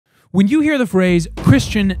When you hear the phrase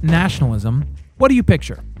Christian nationalism, what do you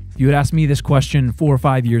picture? If you had asked me this question 4 or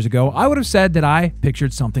 5 years ago, I would have said that I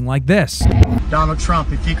pictured something like this. Donald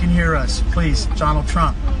Trump, if you can hear us, please, Donald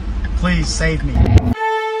Trump, please save me.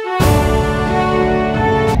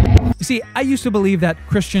 You see, I used to believe that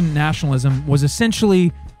Christian nationalism was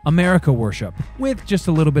essentially America worship, with just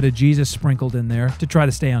a little bit of Jesus sprinkled in there to try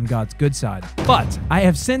to stay on God's good side. But I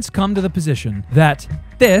have since come to the position that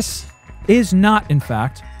this is not, in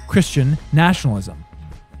fact, Christian nationalism.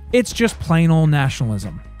 It's just plain old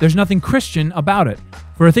nationalism. There's nothing Christian about it.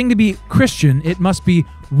 For a thing to be Christian, it must be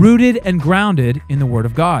rooted and grounded in the Word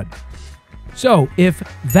of God. So, if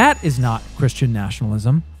that is not Christian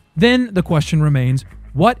nationalism, then the question remains,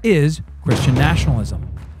 what is Christian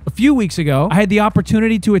nationalism? A few weeks ago, I had the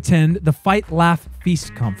opportunity to attend the Fight, Laugh,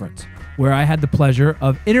 Feast conference, where I had the pleasure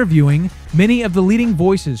of interviewing many of the leading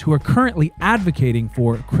voices who are currently advocating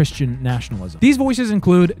for Christian nationalism. These voices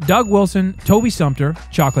include Doug Wilson, Toby Sumpter,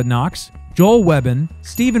 Chocolate Knox, Joel Webbin,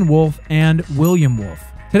 Stephen Wolfe, and William Wolfe.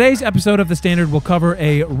 Today's episode of The Standard will cover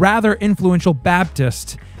a rather influential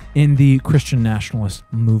Baptist in the Christian nationalist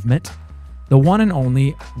movement, the one and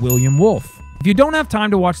only William Wolfe. If you don't have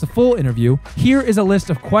time to watch the full interview, here is a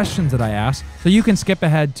list of questions that I asked, so you can skip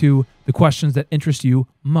ahead to the questions that interest you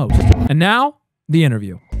most. And now, the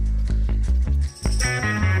interview.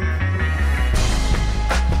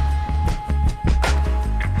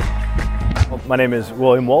 My name is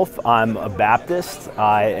William Wolfe. I'm a Baptist.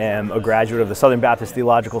 I am a graduate of the Southern Baptist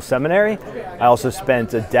Theological Seminary. I also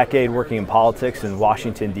spent a decade working in politics in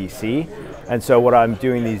Washington, D.C. And so what I'm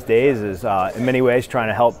doing these days is, in many ways, trying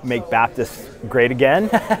to help make Baptists great again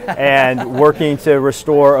and working to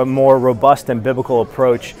restore a more robust and biblical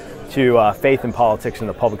approach to faith and politics in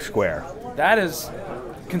the public square. That is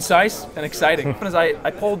concise and exciting. As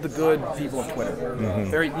I polled the good people of Twitter,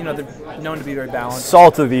 very, they're known to be very balanced.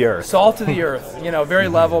 Salt of the earth. Salt of the earth, very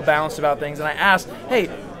level, balanced about things. And I asked, hey,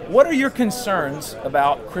 what are your concerns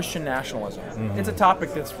about Christian nationalism? It's a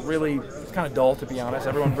topic that's really kind of dull, to be honest.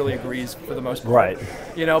 Everyone really agrees for the most part. Right.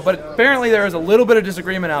 But apparently there is a little bit of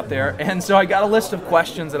disagreement out there. And so I got a list of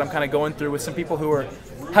questions that I'm kind of going through with some people who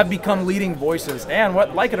have become leading voices. And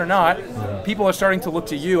like it or not, people are starting to look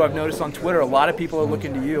to you. I've noticed on Twitter, a lot of people are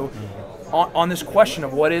looking to you on this question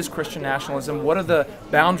of what is Christian nationalism? What are the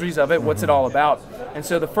boundaries of it? What's it all about? And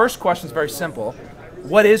so the first question is very simple.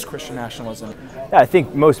 What is Christian nationalism? Yeah, I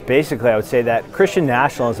think most basically I would say that Christian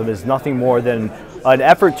nationalism is nothing more than an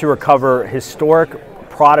effort to recover historic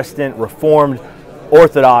Protestant, Reformed,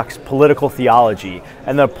 Orthodox political theology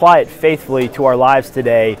and then apply it faithfully to our lives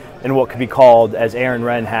today in what could be called, as Aaron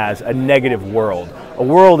Renn has, a negative world. A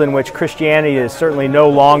world in which Christianity is certainly no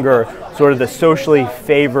longer sort of the socially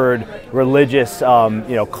favored religious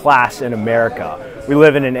class in America. We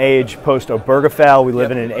live in an age post-Obergefell, we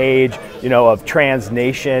live in an age of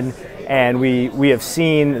transnation, and we have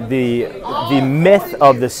seen the myth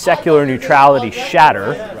of the secular neutrality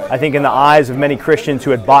shatter, I think, in the eyes of many Christians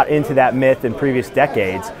who had bought into that myth in previous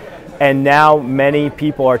decades, and now many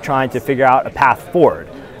people are trying to figure out a path forward.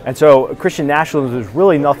 And so Christian nationalism is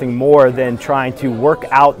really nothing more than trying to work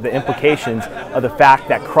out the implications of the fact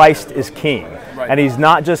that Christ is king. Right. And he's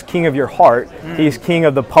not just king of your heart, he's king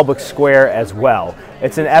of the public square as well.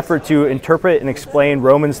 It's an effort to interpret and explain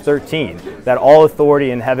Romans 13, that all authority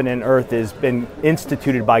in heaven and earth has been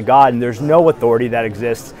instituted by God, and there's no authority that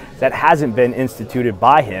exists that hasn't been instituted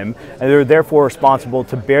by him, and they're therefore responsible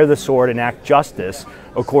to bear the sword and act justice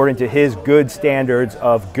according to his good standards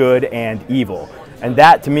of good and evil. And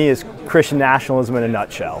that, to me, is Christian nationalism in a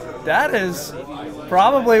nutshell. That is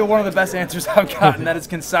probably one of the best answers I've gotten. That is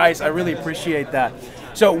concise. I really appreciate that.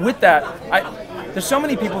 So with that, there's so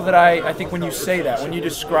many people that I think when you say that, when you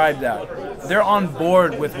describe that, they're on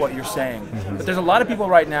board with what you're saying. But there's a lot of people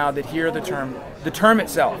right now that hear the term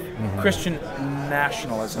itself, Christian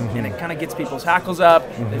nationalism, and it kind of gets people's hackles up.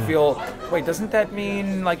 They feel, wait, doesn't that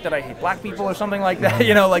mean like that I hate black people or something like that?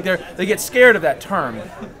 Like they get scared of that term.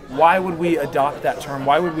 Why would we adopt that term?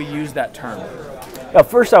 Why would we use that term?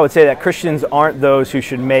 First, I would say that Christians aren't those who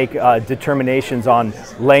should make determinations on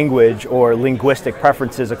language or linguistic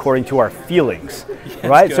preferences according to our feelings,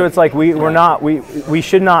 right? Good. So it's like we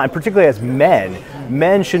should not, and particularly as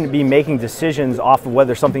men shouldn't be making decisions off of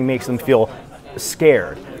whether something makes them feel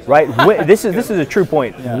scared, right? This is a true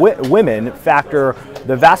point. Yeah. Women factor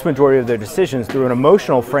the vast majority of their decisions through an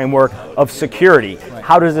emotional framework of security. Right.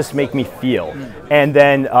 How does this make me feel? And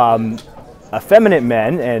then effeminate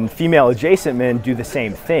men and female adjacent men do the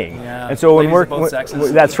same thing. Yeah. And so when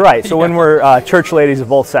that's right. So when we're church ladies of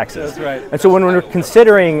both sexes. That's right. And so when we're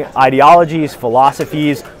considering ideologies,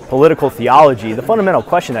 philosophies, political theology, the fundamental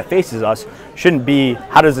question that faces us shouldn't be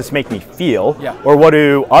how does this make me feel, Yeah. or what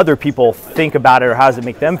do other people think about it, or how does it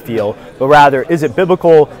make them feel, but rather, is it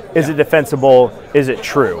biblical, is it defensible, is it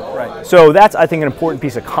true? Right. So that's, I think, an important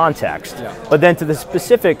piece of context. Yeah. But then to the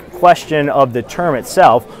specific question of the term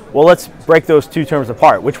itself, well, let's break those two terms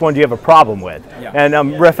apart. Which one do you have a problem with? Yeah. And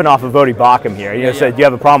I'm riffing off of Vodi Bakum here. You know, said, do you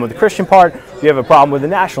have a problem with the Christian part? Do you have a problem with the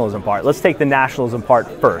nationalism part? Let's take the nationalism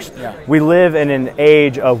part first. Yeah. We live in an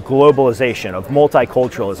age of globalization, of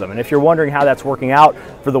multiculturalism. And if you're wondering how that's working out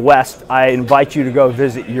for the West, I invite you to go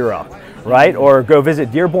visit Europe, right? Or go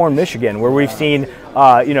visit Dearborn, Michigan, where we've seen,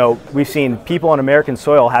 we've seen people on American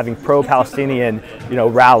soil having pro-Palestinian,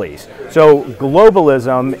 rallies. So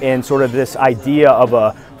globalism and sort of this idea of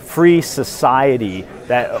a free society,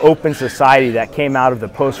 that open society that came out of the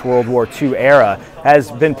post-World War II era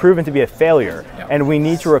has been proven to be a failure. Yeah. And we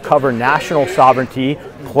need to recover national sovereignty,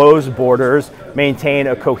 close borders, maintain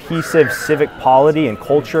a cohesive civic polity and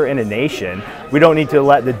culture in a nation. We don't need to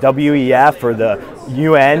let the WEF or the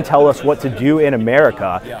UN tell us what to do in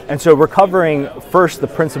America. Yeah. And so recovering first the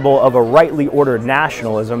principle of a rightly ordered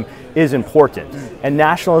nationalism is important. And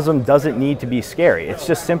nationalism doesn't need to be scary. It's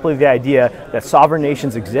just simply the idea that sovereign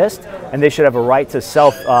nations exist and they should have a right to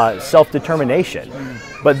self-determination.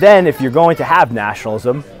 But then if you're going to have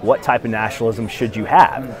nationalism, what type of nationalism should you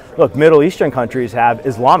have? Look, Middle Eastern countries have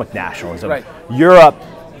Islamic nationalism. Right. Europe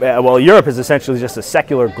is essentially just a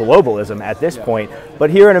secular globalism at this point.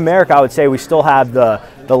 But here in America, I would say we still have the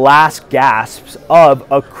last gasps of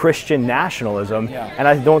a Christian nationalism. Yeah. And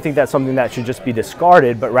I don't think that's something that should just be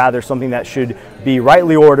discarded, but rather something that should be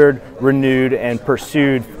rightly ordered, renewed, and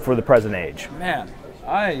pursued for the present age. Man,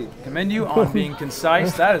 I commend you on being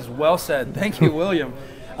concise. That is well said. Thank you, William.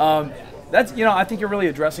 That's, I think you're really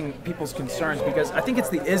addressing people's concerns, because I think it's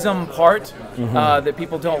the ism part that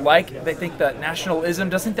people don't like. They think that nationalism,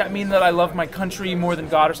 doesn't that mean that I love my country more than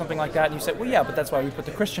God or something like that? And you say, well, yeah, but that's why we put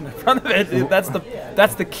the Christian in front of it.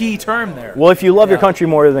 That's the key term there. Well, if you love your country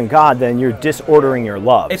more than God, then you're disordering your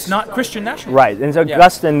loves. It's not Christian nationalism. Right, and so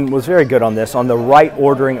Augustine was very good on this, on the right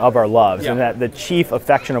ordering of our loves, Yeah. and that the chief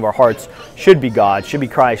affection of our hearts should be God, should be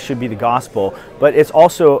Christ, should be the gospel, but it's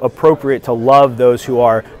also appropriate to love those who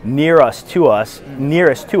are nearest to us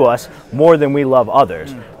more than we love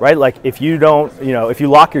others, right? Like if you don't, if you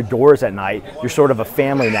lock your doors at night, you're sort of a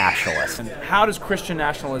family nationalist. And how does Christian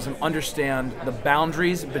nationalism understand the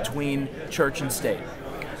boundaries between church and state?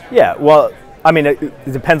 Yeah, well, I mean, it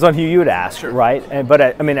depends on who you would ask, right?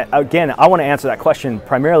 But again, I want to answer that question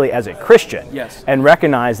primarily as a Christian, Yes. and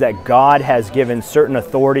recognize that God has given certain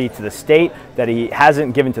authority to the state that He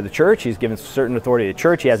hasn't given to the church. He's given certain authority to the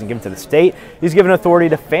church He hasn't given to the state. He's given authority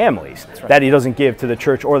to families that He doesn't give to the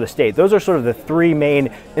church or the state. Those are sort of the three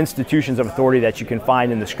main institutions of authority that you can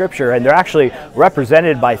find in the Scripture, and they're actually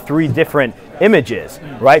represented by three different images,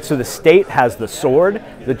 right? So the state has the sword,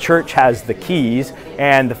 the church has the keys,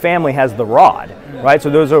 and the family has the rod, right?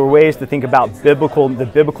 So those are ways to think about the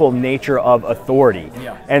biblical nature of authority.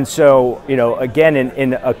 Yeah. And so, again,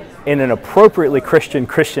 in an appropriately Christian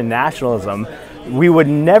nationalism, we would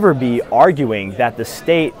never be arguing that the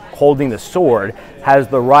state holding the sword has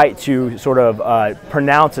the right to sort of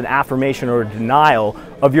pronounce an affirmation or a denial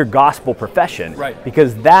of your gospel profession, right?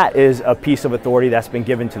 Because that is a piece of authority that's been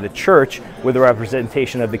given to the church with a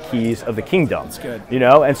representation of the keys of the kingdom. That's good.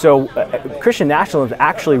 And so Christian nationalism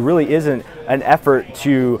actually really isn't an effort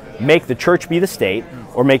to make the church be the state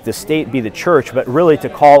or make the state be the church, but really to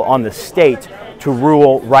call on the state to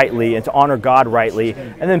rule rightly and to honor God rightly,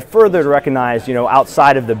 and then further to recognize,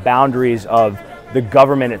 outside of the boundaries of the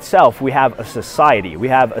government itself, we have a society, we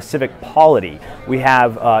have a civic polity, we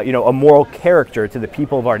have a moral character to the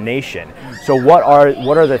people of our nation. So what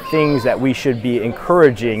are the things that we should be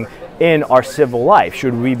encouraging in our civil life?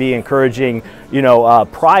 Should we be encouraging,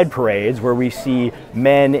 pride parades where we see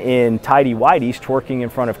men in tighty-whities twerking in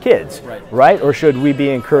front of kids, right? Or should we be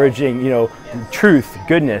encouraging, truth,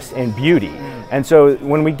 goodness, and beauty? And so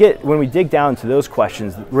when we dig down to those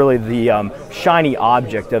questions, really the shiny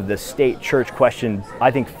object of the state-church question, I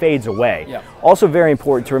think, fades away. Yeah. Also very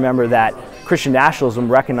important to remember that Christian nationalism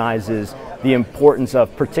recognizes the importance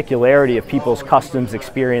of particularity of people's customs,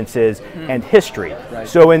 experiences, and history. Right.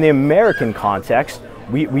 So in the American context,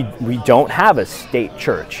 we don't have a state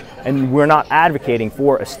church, and we're not advocating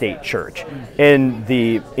for a state church. In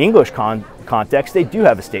the English context, they do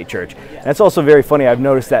have a state church. And it's also very funny, I've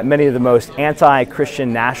noticed that many of the most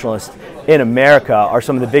anti-Christian nationalists in America are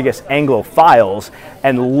some of the biggest Anglophiles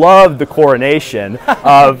and love the coronation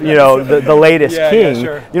of the latest king.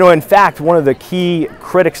 Yeah, sure. In fact, one of the key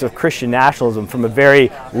critics of Christian nationalism from a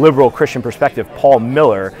very liberal Christian perspective, Paul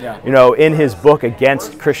Miller, in his book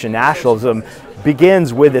Against Christian Nationalism,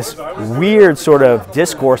 begins with this weird sort of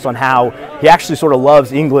discourse on how he actually sort of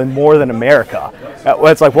loves England more than America.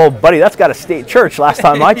 It's like, well, buddy, that's got a state church last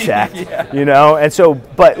time I checked, you know? And so,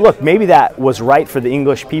 but look, maybe that was right for the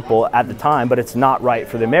English people at the time, but it's not right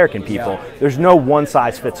for the American people. There's no one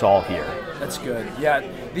size fits all here. That's good. Yeah,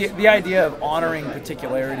 the idea of honoring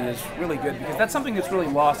particularity is really good, because that's something that's really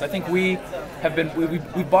lost. I think we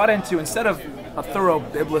bought into, instead of a thorough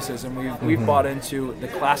biblicism, we've bought into the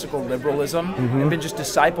classical liberalism and been just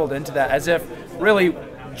discipled into that, as if really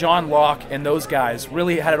John Locke and those guys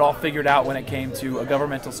really had it all figured out when it came to a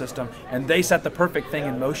governmental system, and they set the perfect thing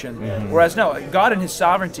in motion. Whereas no, God in His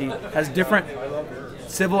sovereignty has different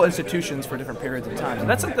civil institutions for different periods of time.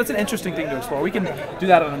 So that's an interesting thing to explore. We can do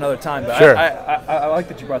that on another time, but sure. I like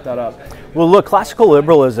that you brought that up. Well, look, classical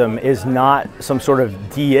liberalism is not some sort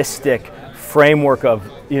of deistic framework of,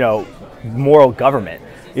 you know, moral government.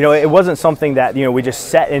 You know, it wasn't something that, you know, we just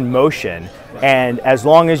set in motion, and as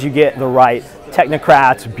long as you get the right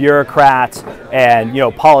technocrats, bureaucrats, and, you know,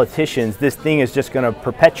 politicians, this thing is just going to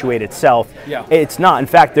perpetuate itself. Yeah. It's not. In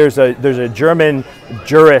fact, there's a German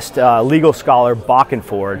jurist, legal scholar,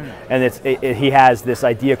 Bakenford, and he has this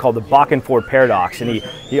idea called the Bakenford paradox, and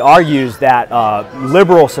he argues that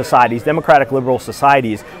liberal societies, democratic liberal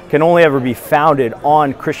societies, can only ever be founded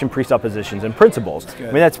on Christian presuppositions and principles. I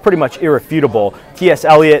mean, that's pretty much irrefutable. T.S.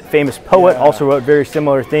 Eliot, famous poet, also wrote very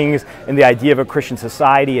similar things in the idea of a Christian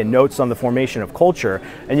society and notes on the formation of culture,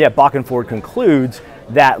 and yet Bakenford concludes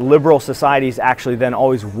that liberal societies actually then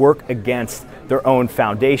always work against their own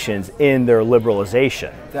foundations in their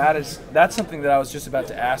liberalization. That's something that I was just about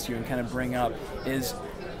to ask you and kind of bring up, is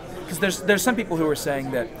because there's some people who are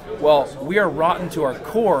saying that, well, we are rotten to our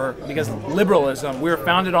core because liberalism, we are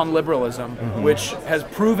founded on liberalism, which has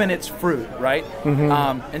proven its fruit, right?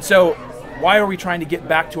 And so why are we trying to get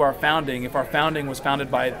back to our founding if our founding was founded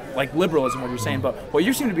by, like, liberalism, what you're saying? But what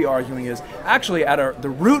you seem to be arguing is actually at the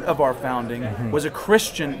root of our founding was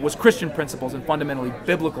Christian principles and fundamentally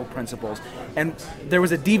biblical principles, and there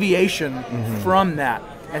was a deviation from that.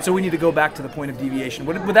 And so we need to go back to the point of deviation.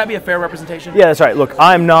 Would that be a fair representation? Yeah, that's right. Look,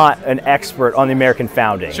 I'm not an expert on the American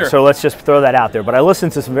founding, so let's just throw that out there. But I listen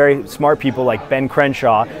to some very smart people like Ben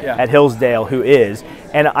Crenshaw at Hillsdale, who is,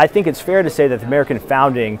 and I think it's fair to say that the American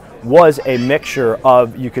founding was a mixture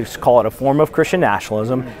of, you could call it a form of Christian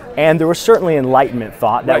nationalism, and there was certainly Enlightenment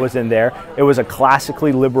thought that was in there. It was a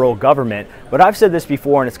classically liberal government. But I've said this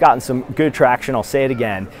before, and it's gotten some good traction, I'll say it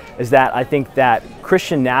again, is that I think that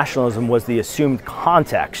Christian nationalism was the assumed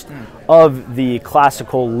context of the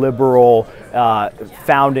classical liberal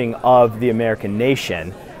founding of the American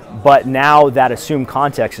nation. But now that assumed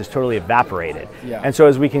context is totally evaporated. And so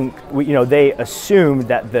as they assumed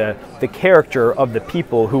that the character of the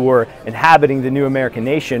people who were inhabiting the new American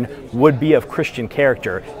nation would be of Christian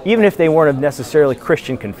character, even if they weren't of necessarily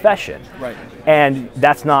Christian confession. And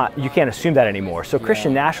that's not, you can't assume that anymore. So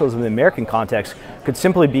Christian nationalism in the American context could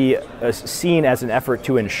simply be seen as an effort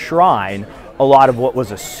to enshrine a lot of what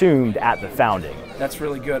was assumed at the founding. That's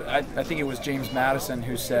really good. I think it was James Madison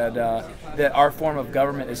who said that our form of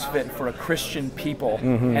government is fit for a Christian people,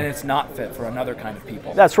 and it's not fit for another kind of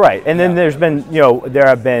people. That's right. And then there's been, there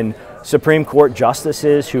have been Supreme Court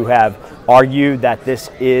justices who have argued that this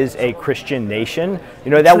is a Christian nation.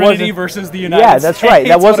 That Trinity versus the United States. Yeah, that's right.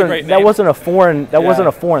 That wasn't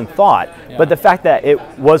a foreign thought. But the fact that it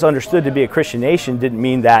was understood to be a Christian nation didn't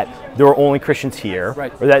mean that there were only Christians here,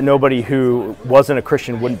 or that nobody who wasn't a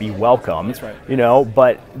Christian wouldn't be welcome. That's right.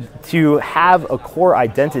 But to have a core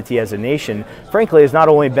identity as a nation, frankly, has not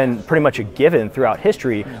only been pretty much a given throughout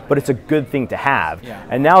history, but it's a good thing to have.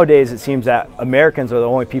 And nowadays, it seems that Americans are the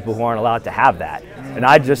only people who aren't allowed to have that. And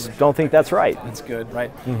I just don't think that's right. That's good,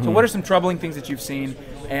 right? So what are some troubling things that you've seen,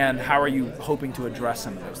 and how are you hoping to address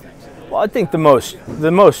some of those things? Well, I think the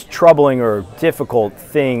most troubling or difficult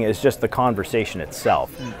thing is just the conversation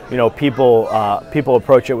itself. People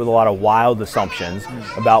approach it with a lot of wild assumptions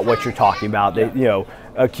about what you're talking about. They,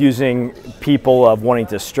 accusing people of wanting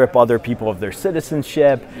to strip other people of their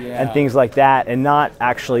citizenship and things like that, and not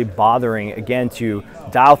actually bothering, again, to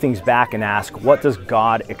dial things back and ask, what does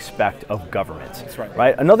God expect of government? That's right.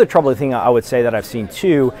 Right? Another troubling thing I would say that I've seen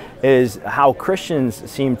too is how Christians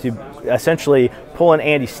seem to essentially pull an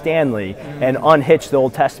Andy Stanley and unhitch the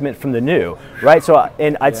Old Testament from the New, right? So,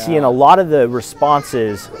 and I'd see in a lot of the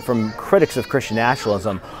responses from critics of Christian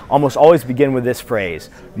nationalism almost always begin with this phrase: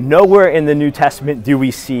 nowhere in the New Testament do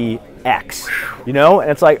we see X,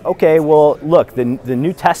 and it's like, okay, well, look, the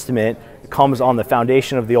New Testament comes on the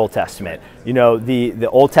foundation of the Old Testament. You know, the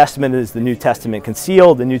Old Testament is the New Testament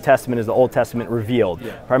concealed, the New Testament is the Old Testament revealed,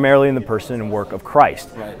 primarily in the person and work of Christ.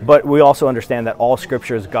 Right. But we also understand that all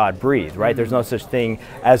Scripture is God-breathed, right? There's no such thing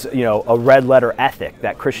as, you know, a red letter ethic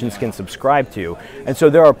that Christians can subscribe to. And so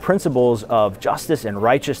there are principles of justice and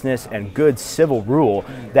righteousness and good civil rule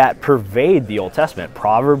that pervade the Old Testament.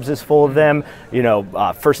 Proverbs is full of them. You know,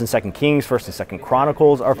 1st and 2nd Kings, 1st and 2nd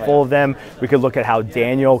Chronicles are full of them. We could look at how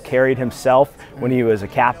Daniel carried himself when he was a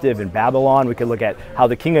captive in Babylon. We could look at how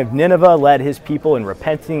the king of Nineveh led his people in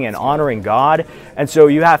repenting and honoring God. And so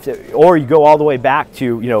you have to, or you go all the way back to,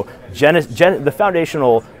 you know, the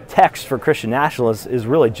foundational text for Christian nationalists is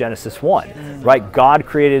really Genesis 1, right? God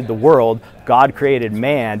created the world, God created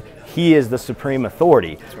man, He is the supreme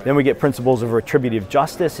authority. Then we get principles of retributive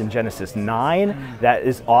justice in Genesis 9 that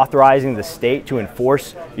is authorizing the state to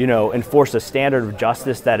enforce a standard of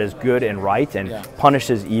justice that is good and right and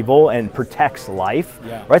punishes evil and protects life,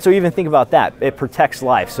 right? So even think about that. It protects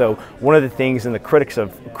life. So one of the things in the critics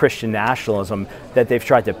of Christian nationalism that they've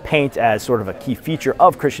tried to paint as sort of a key feature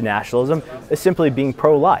of Christian nationalism is simply being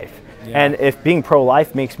pro-life. And if being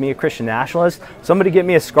pro-life makes me a Christian nationalist, somebody get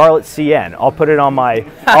me a scarlet CN. I'll put it on my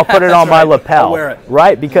my lapel. I'll wear it.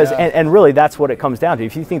 Right? Because and really that's what it comes down to.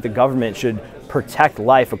 If you think the government should protect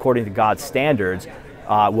life according to God's standards,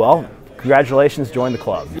 well, congratulations, join the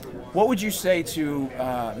club. What would you say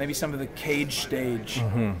to maybe some of the cage stage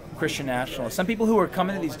Christian nationalists? Some people who are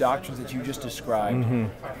coming to these doctrines that you just described,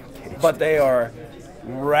 but they are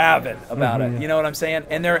rabid about it. You know what I'm saying?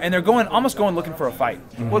 And they're almost going looking for a fight.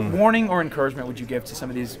 What warning or encouragement would you give to some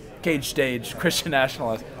of these cage stage Christian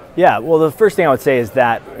nationalists? Yeah, well, the first thing I would say is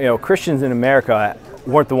that, you know, Christians in America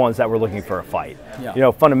weren't the ones that were looking for a fight. You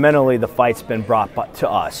know, fundamentally the fight's been brought to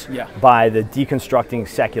us by the deconstructing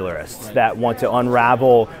secularists that want to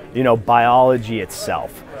unravel, you know, biology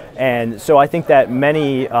itself. And so I think that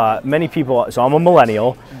many people, so I'm a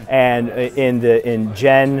millennial, and in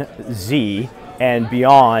Gen Z and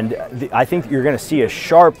beyond, I think you're going to see a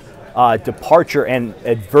sharp departure and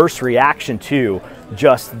adverse reaction to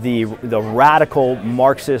just the radical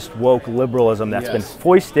Marxist woke liberalism that's been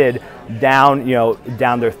foisted down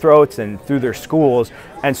their throats and through their schools.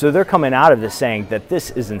 And so they're coming out of this saying that this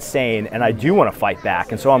is insane and I do want to fight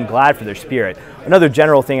back. And so I'm glad for their spirit. Another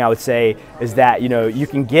general thing I would say is that, you know, you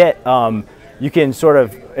can get,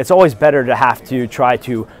 it's always better to have to try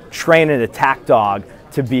to train an attack dog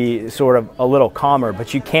to be sort of a little calmer,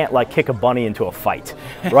 but you can't like kick a bunny into a fight,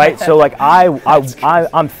 right? So like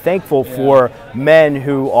I'm thankful for men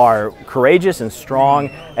who are courageous and strong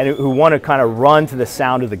and who want to kind of run to the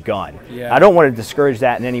sound of the gun. I don't want to discourage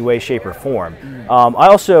that in any way, shape, or form. I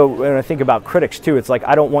also, when I think about critics too, it's like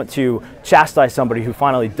I don't want to chastise somebody who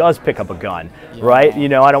finally does pick up a gun, right? You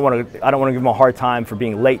know, I don't want to give them a hard time for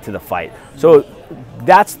being late to the fight. So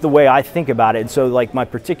that's the way I think about it. And so like my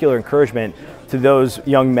particular encouragement to those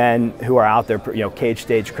young men who are out there, you know, cage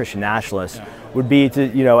stage Christian nationalists, would be to,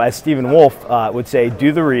 you know, as William Wolfe would say,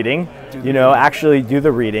 do the reading, actually do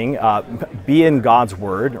the reading, be in God's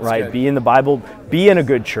word, right? Be in the Bible, be in a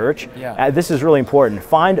good church. This is really important.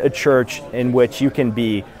 Find a church in which you can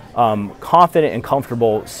be confident and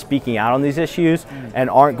comfortable speaking out on these issues and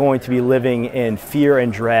aren't going to be living in fear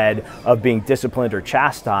and dread of being disciplined or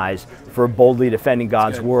chastised for boldly defending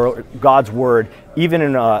God's word, even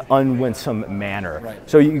in an unwinsome manner.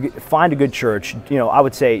 So you find a good church. You know, I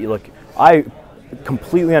would say, look, I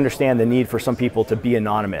completely understand the need for some people to be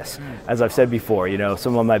anonymous. As I've said before, you know,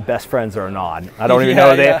 some of my best friends are anon. I don't even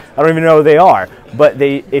know who they are. But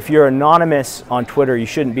if you're anonymous on Twitter, you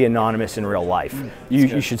shouldn't be anonymous in real life.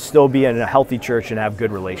 You should still be in a healthy church and have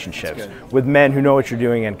good relationships with men who know what you're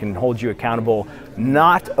doing and can hold you accountable,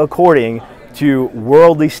 not according to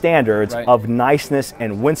worldly standards of niceness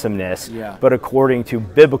and winsomeness, but according to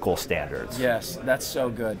biblical standards. Yes, that's so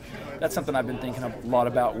good. That's something I've been thinking a lot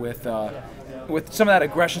about with some of that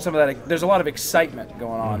aggression, there's a lot of excitement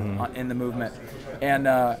going on in the movement. And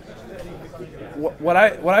what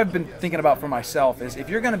I've been thinking about for myself is if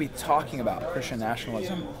you're going to be talking about Christian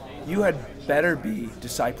nationalism, you had better be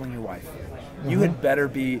discipling your wife. You had better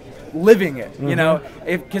be living it, you know,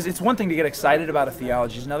 because it's one thing to get excited about a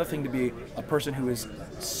theology. It's another thing to be a person who is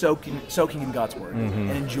soaking in God's word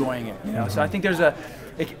and enjoying it, you know. So I think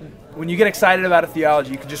when you get excited about a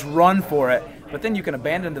theology, you can just run for it, but then you can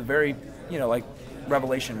abandon the very, you know, like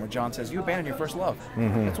Revelation where John says, you abandon your first love.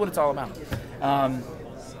 That's what it's all about.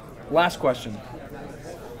 Last question.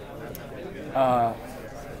 All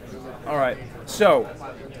right. So,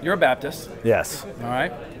 you're a Baptist. Yes. All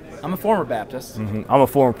right. I'm a former Baptist. I'm a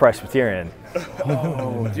former Presbyterian.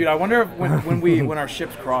 Oh, dude, I wonder if when our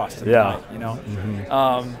ships cross tonight, you know.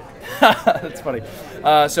 That's funny.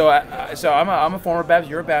 So I'm a former Baptist.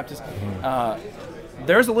 You're a Baptist.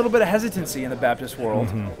 There's a little bit of hesitancy in the Baptist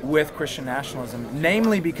world with Christian nationalism,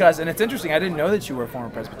 namely because, and it's interesting, I didn't know that you were a former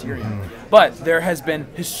Presbyterian, but there has been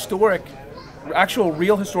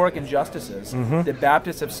real historic injustices that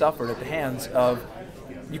Baptists have suffered at the hands of,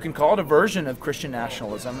 you can call it a version of Christian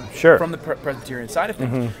nationalism from the Presbyterian side of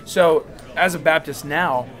things. So as a Baptist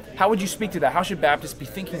now, how would you speak to that? How should Baptists be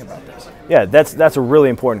thinking about this? Yeah, that's a really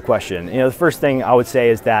important question. You know, the first thing I would say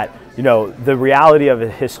is that, you know, the reality of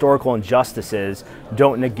historical injustices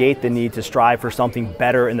don't negate the need to strive for something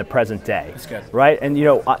better in the present day. That's good. Right? And, you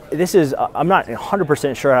know, I'm not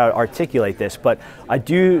 100% sure how to articulate this, but I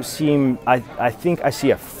think I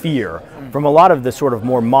see a fear from a lot of the sort of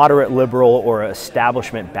more moderate liberal or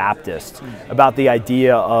establishment Baptists about the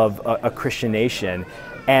idea of a Christian nation,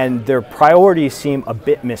 and their priorities seem a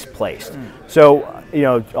bit misplaced. So, you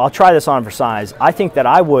know, I'll try this on for size. I think that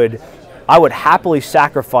I would happily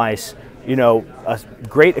sacrifice, you know, a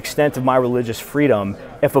great extent of my religious freedom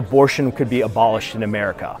if abortion could be abolished in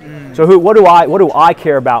America. So what do I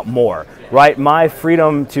care about more, right? My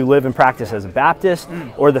freedom to live and practice as a Baptist,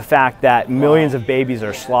 or the fact that millions of babies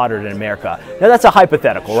are slaughtered in America? Now that's a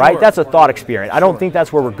hypothetical, right? That's a thought experiment. I don't think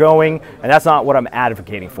that's where we're going, and that's not what I'm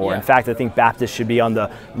advocating for. In fact, I think Baptists should be on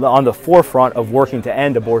the forefront of working to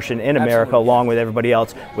end abortion in America, along with everybody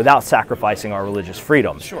else, without sacrificing our religious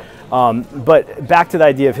freedom. But back to the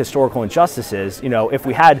idea of historical injustices, you know, if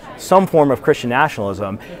we had some form of Christian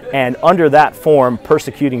nationalism, and under that form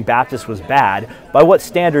persecuting Baptists was bad, by what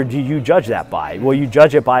standard do you judge that by? Well, you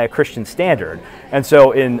judge it by a Christian standard. And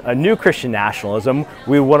so in a new Christian nationalism,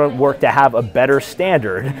 we want to work to have a better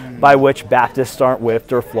standard by which Baptists aren't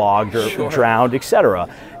whipped or flogged or drowned,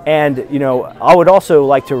 etc. And, you know, I would also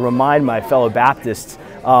like to remind my fellow Baptists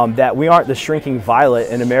that we aren't the shrinking violet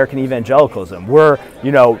in American evangelicalism. We're,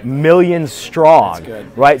 you know, millions strong,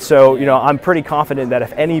 right? So, you know, I'm pretty confident that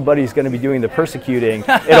if anybody's going to be doing the persecuting,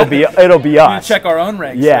 it'll be us. Check our own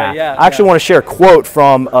ranks. Yeah. I actually want to share a quote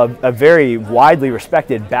from a very widely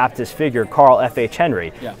respected Baptist figure, Carl F.H.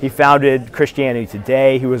 Henry. He founded Christianity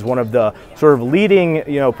Today. He was one of the sort of leading,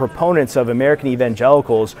 you know, proponents of American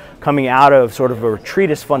evangelicals coming out of sort of a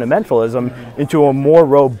retreatist fundamentalism into a more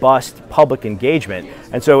robust public engagement.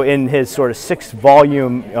 And so in his sort of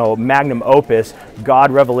 6-volume, you know, magnum opus,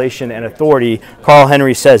 God, Revelation, and Authority, Carl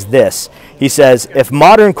Henry says this. He says, if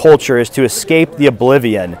modern culture is to escape the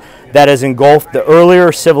oblivion that has engulfed the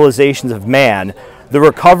earlier civilizations of man, the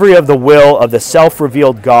recovery of the will of the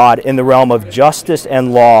self-revealed God in the realm of justice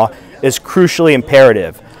and law is crucially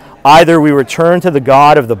imperative. Either we return to the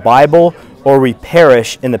God of the Bible or we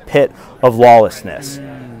perish in the pit of lawlessness.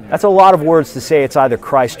 That's a lot of words to say it's either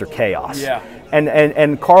Christ or chaos.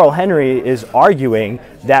 And Carl Henry is arguing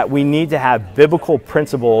that we need to have biblical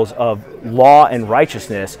principles of law and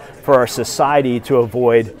righteousness for our society to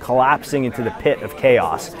avoid collapsing into the pit of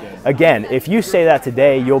chaos. Again, if you say that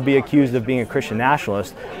today, you'll be accused of being a Christian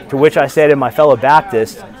nationalist, to which I say to my fellow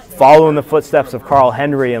Baptists, follow in the footsteps of Carl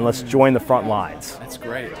Henry and let's join the front lines. That's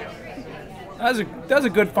great. That's a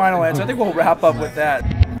good final answer. I think we'll wrap up with that.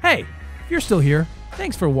 Hey, if you're still here,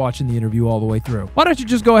 thanks for watching the interview all the way through. Why don't you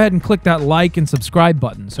just go ahead and click that like and subscribe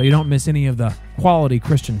button so you don't miss any of the quality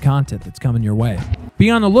Christian content that's coming your way.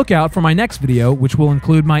 Be on the lookout for my next video, which will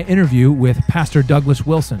include my interview with Pastor Douglas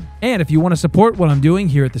Wilson. And if you want to support what I'm doing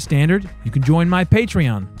here at The Standard, you can join my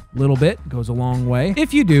Patreon. Little bit goes a long way.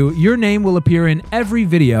 If you do, your name will appear in every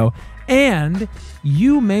video, and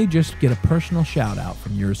you may just get a personal shout out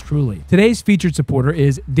from yours truly. Today's featured supporter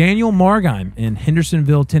is Daniel Margheim in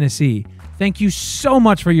Hendersonville, Tennessee. Thank you so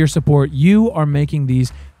much for your support. You are making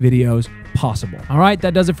these videos possible. All right,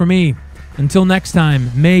 that does it for me. Until next time,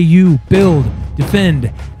 may you build,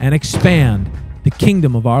 defend, and expand the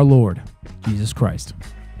kingdom of our Lord, Jesus Christ.